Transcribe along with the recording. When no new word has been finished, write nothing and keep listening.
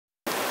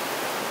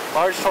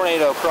Large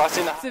tornado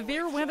crossing the...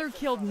 Severe weather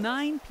killed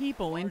 9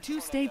 people in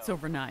 2 states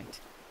overnight.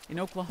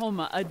 In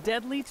Oklahoma, a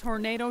deadly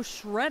tornado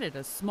shredded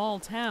a small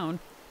town,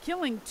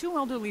 killing 2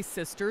 elderly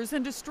sisters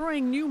and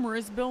destroying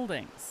numerous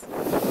buildings.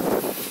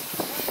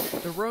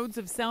 The roads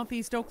of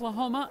southeast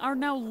Oklahoma are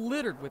now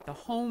littered with the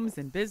homes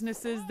and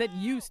businesses that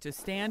used to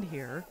stand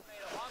here.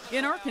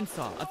 In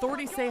Arkansas,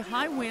 authorities say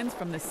high winds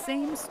from the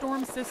same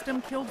storm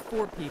system killed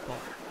 4 people.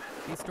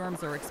 These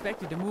storms are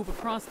expected to move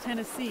across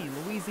Tennessee,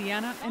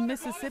 Louisiana, and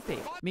Mississippi.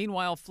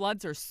 Meanwhile,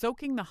 floods are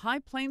soaking the high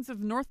plains of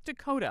North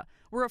Dakota,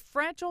 where a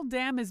fragile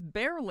dam is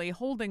barely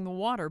holding the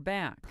water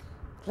back.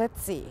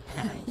 Let's see.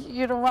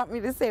 You don't want me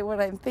to say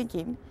what I'm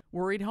thinking.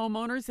 Worried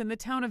homeowners in the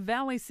town of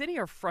Valley City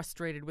are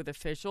frustrated with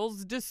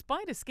officials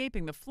despite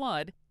escaping the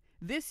flood.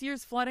 This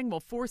year's flooding will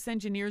force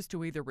engineers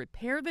to either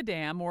repair the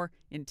dam or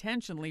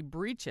intentionally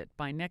breach it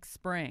by next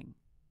spring.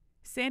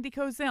 Sandy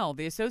Kozel,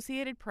 The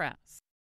Associated Press.